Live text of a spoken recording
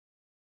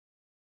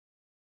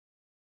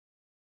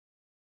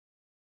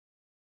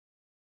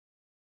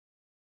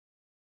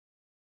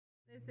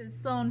This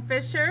is Sloan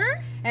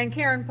Fisher and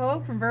Karen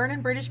Pogue from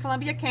Vernon, British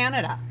Columbia,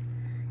 Canada.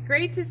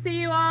 Great to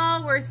see you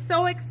all. We're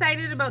so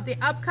excited about the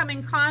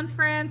upcoming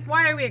conference.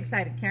 Why are we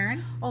excited,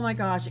 Karen? Oh my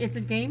gosh, it's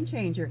a game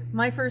changer.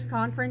 My first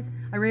conference,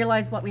 I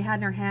realized what we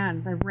had in our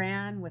hands. I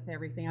ran with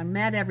everything. I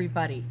met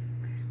everybody.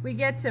 We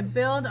get to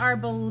build our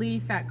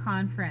belief at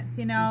conference.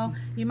 You know,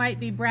 you might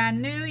be brand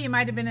new, you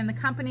might have been in the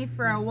company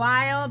for a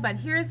while, but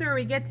here's where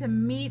we get to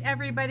meet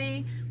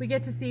everybody. We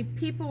get to see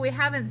people we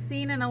haven't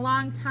seen in a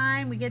long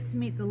time. We get to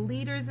meet the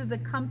leaders of the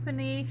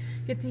company,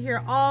 get to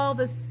hear all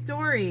the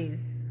stories.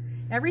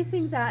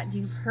 Everything that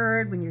you've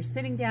heard when you're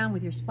sitting down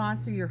with your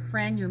sponsor, your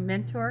friend, your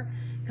mentor,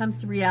 comes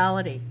to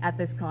reality at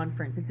this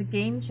conference. It's a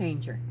game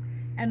changer.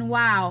 And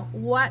wow,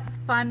 what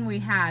fun we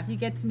have. You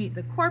get to meet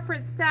the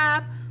corporate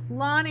staff,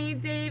 Lonnie,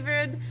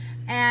 David,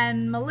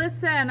 and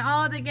Melissa, and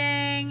all the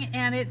gang,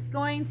 and it's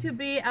going to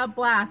be a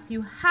blast.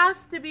 You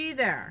have to be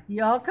there.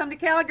 Y'all come to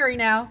Calgary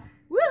now.